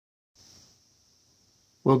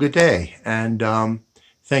Well, good day, and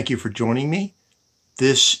thank you for joining me.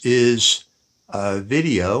 This is a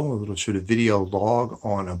little sort of video log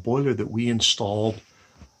on a boiler that we installed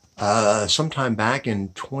sometime back in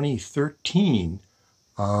 2013.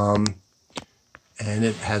 And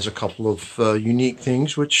it has a couple of unique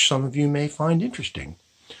things which some of you may find interesting.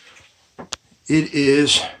 It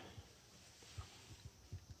is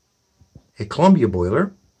a Columbia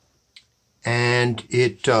boiler, and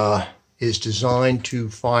it is designed to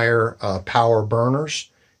fire power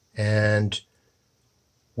burners, and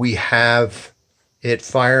we have it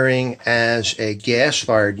firing as a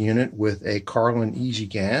gas-fired unit with a Carlin Easy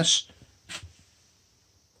Gas,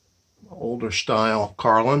 older style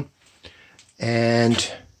Carlin,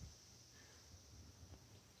 and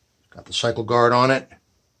got the cycle guard on it,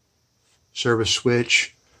 service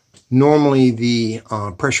switch. Normally the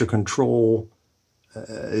pressure control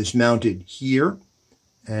is mounted here,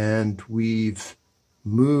 and we've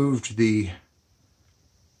moved the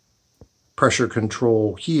pressure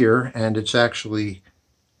control here, and it's actually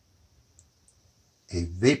a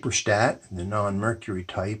vaporstat, the non-mercury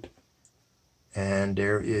type, and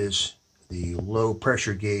there is the low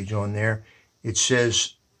pressure gauge on there. It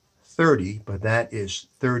says 30, but that is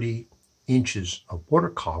 30 inches of water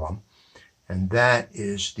column, and that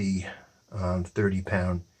is the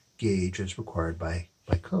 30-pound gauge as required by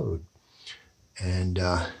code. And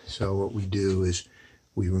so what we do is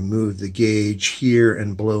we remove the gauge here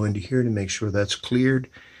and blow into here to make sure that's cleared.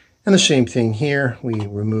 And the same thing here, we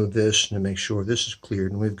remove this to make sure this is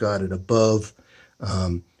cleared, and we've got it above,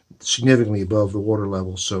 significantly above the water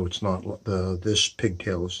level, so it's not this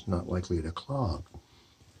pigtail is not likely to clog.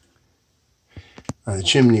 The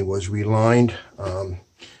chimney was relined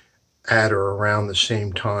at or around the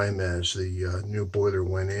same time as the new boiler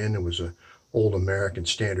went in. It was a old American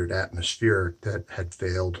standard atmospheric that had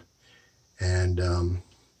failed, and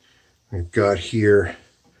we've got here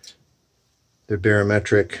the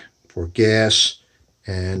barometric for gas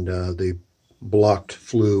and the blocked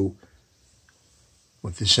flue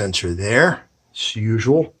with the sensor there, as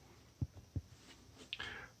usual.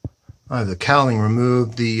 The cowling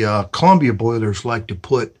removed. The Columbia boilers like to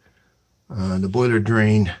put the boiler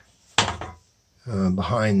drain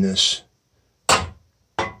behind this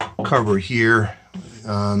cover here,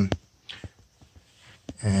 and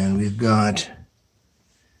we've got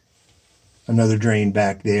another drain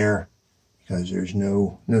back there because there's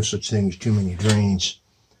no such thing as too many drains.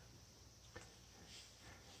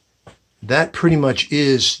 That pretty much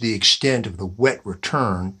is the extent of the wet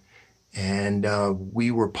return, and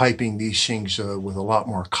we were piping these things with a lot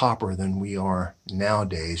more copper than we are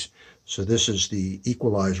nowadays. So this is the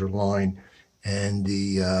Equalizer Line and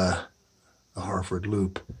the Harford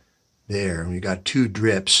loop there, and we got two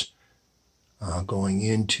drips going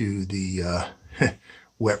into the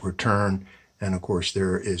wet return, and of course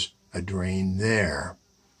there is a drain there.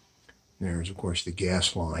 There's of course the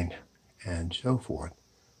gas line and so forth.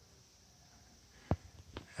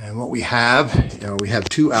 And what we have, we have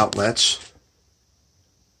two outlets,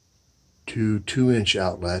 two 2-inch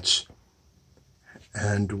outlets,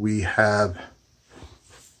 and we have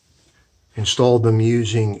installed them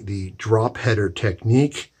using the drop header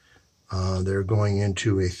technique. They're going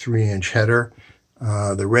into a 3-inch header.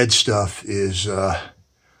 The red stuff is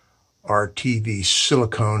RTV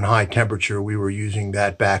silicone high temperature. We were using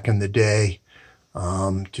that back in the day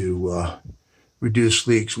to reduce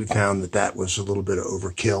leaks. We found that that was a little bit of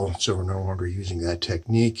overkill, so we're no longer using that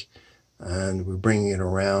technique. And we're bringing it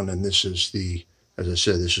around, and this is the, as I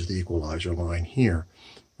said, this is the Equalizer Line here.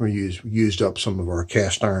 We used up some of our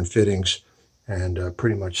cast iron fittings and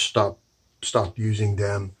pretty much stopped using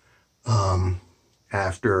them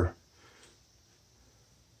after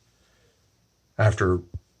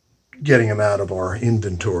getting them out of our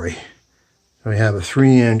inventory. So we have a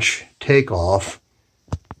 3-inch takeoff.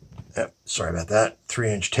 Sorry about that.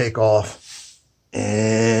 3-inch takeoff,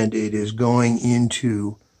 and it is going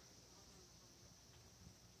into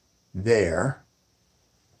there,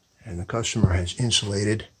 and the customer has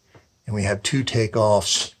insulated, and we have two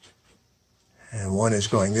takeoffs, and one is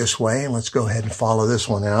going this way, and let's go ahead and follow this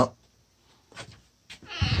one out.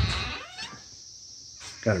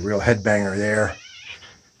 Got a real headbanger there,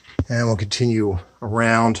 and we'll continue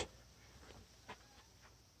around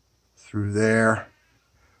through there,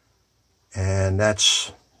 and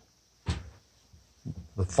that's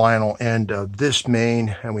the final end of this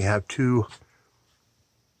main, and we have two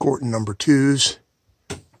Gorton number 2s.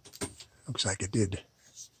 Looks like it did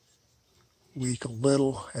leak a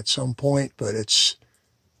little at some point, but it's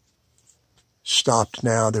stopped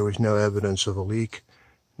now. There was no evidence of a leak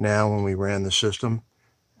now when we ran the system,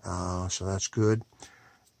 so that's good.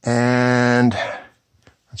 And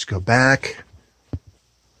let's go back.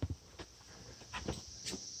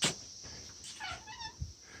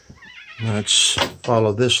 Let's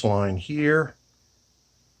follow this line here.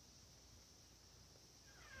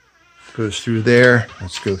 Goes through there.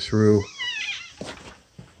 Let's go through.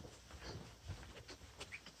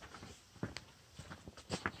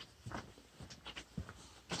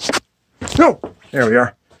 No, there we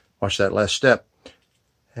are. Watch that last step.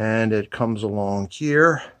 And it comes along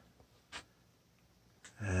here.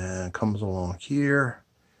 And comes along here.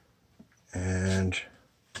 And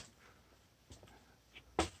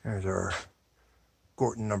there's our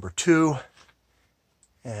Gorton number 2.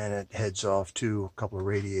 And it heads off to a couple of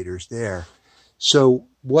radiators there. So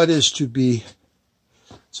what is to be,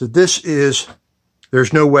 so this is,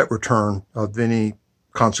 there's no wet return of any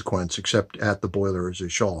consequence except at the boiler as a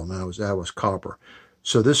shawl, and that was copper.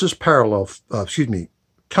 So this is parallel,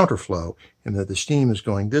 counterflow, in that the steam is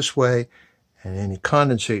going this way and any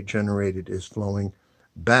condensate generated is flowing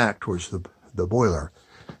back towards the boiler.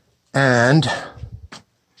 And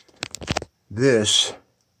this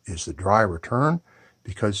is the dry return,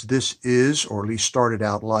 because this is, or at least started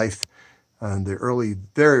out life in the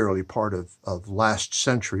very early part of last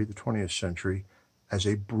century, the 20th century, as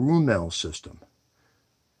a Broomell system.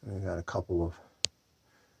 And we got a couple of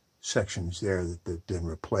sections there that didn't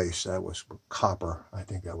replace. That was copper. I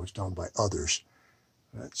think that was done by others.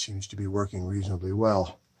 That seems to be working reasonably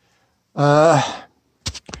well. So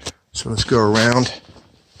let's go around.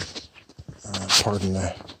 Pardon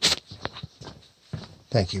the...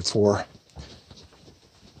 Thank you for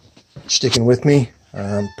sticking with me.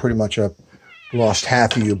 Pretty much I've lost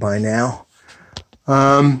half of you by now.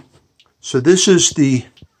 So this is the...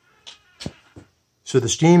 So the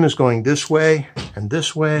steam is going this way, and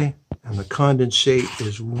the condensate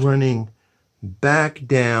is running back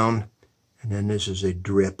down, and then this is a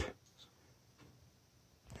drip.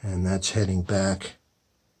 And that's heading back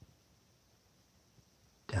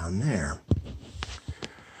down there.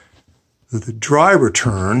 The dry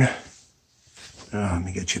return, let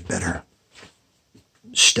me get you better.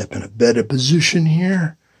 Step in a better position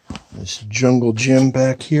here. This jungle gym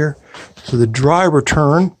back here. So the dry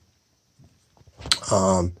return,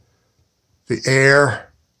 the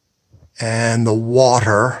air and the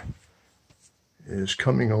water is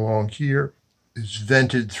coming along here, is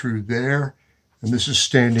vented through there, and this is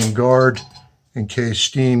standing guard in case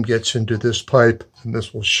steam gets into this pipe, and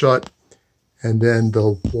this will shut, and then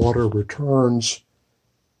the water returns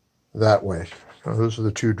that way. So those are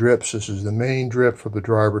the two drips. This is the main drip for the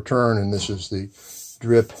dry return, and this is the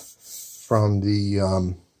drip from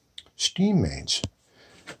the steam mains.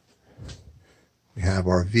 We have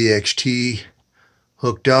our VXT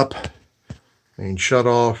hooked up, main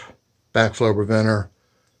shutoff, backflow preventer,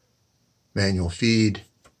 manual feed,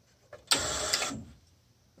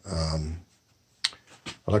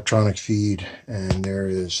 electronic feed, and there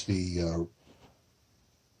is the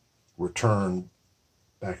return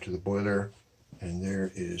back to the boiler, and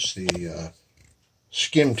there is the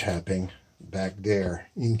skim tapping back there,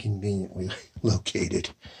 inconveniently located.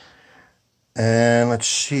 And let's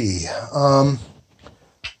see.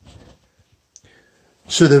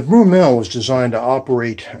 So the Broomell was designed to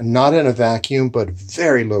operate not in a vacuum, but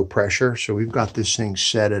very low pressure. So we've got this thing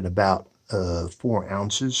set at about 4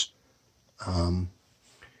 ounces.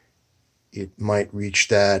 It might reach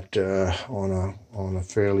that on a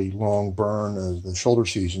fairly long burn of the shoulder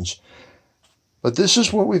seasons. But this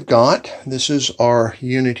is what we've got. This is our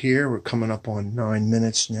unit here. We're coming up on 9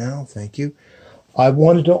 minutes now. Thank you. I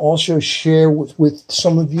wanted to also share with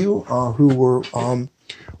some of you who were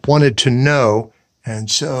wanted to know.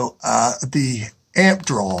 And so the amp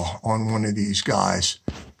draw on one of these guys,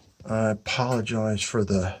 I apologize for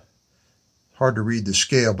the hard to read the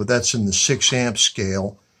scale, but that's in the 6 amp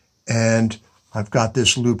scale. And I've got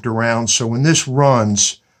this looped around. So when this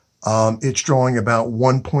runs, it's drawing about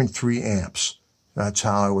 1.3 amps. That's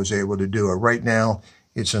how I was able to do it. Right now,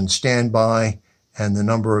 it's on standby, and the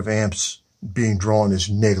number of amps being drawn is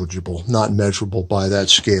negligible, not measurable by that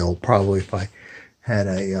scale. Probably if I had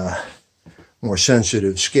a more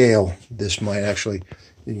sensitive scale, this might actually,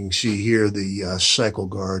 you can see here the cycle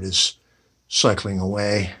guard is cycling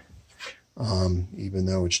away, even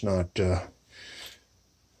though it's not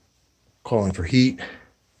calling for heat.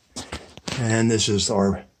 And this is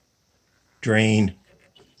our drain.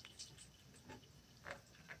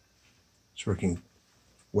 It's working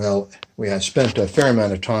well. We have spent a fair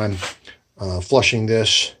amount of time flushing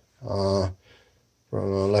this from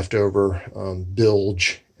a leftover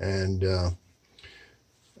bilge and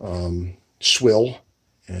swill,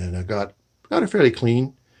 and I got it fairly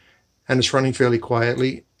clean, and it's running fairly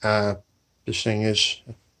quietly. This thing is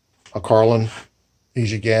a Carlin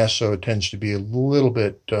easy gas, so it tends to be a little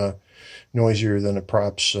bit noisier than the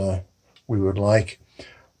props we would like.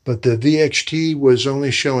 But the VXT was only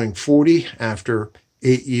showing 40 after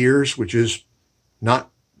 8 years, which is not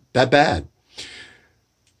that bad.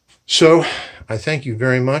 So I thank you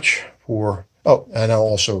very much for, oh, and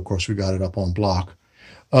also, of course, we got it up on block.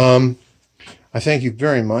 I thank you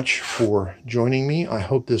very much for joining me. I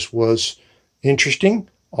hope this was interesting,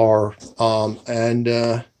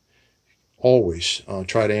 and always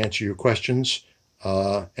try to answer your questions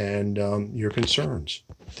and your concerns.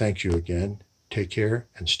 Thank you again. Take care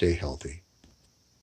and stay healthy.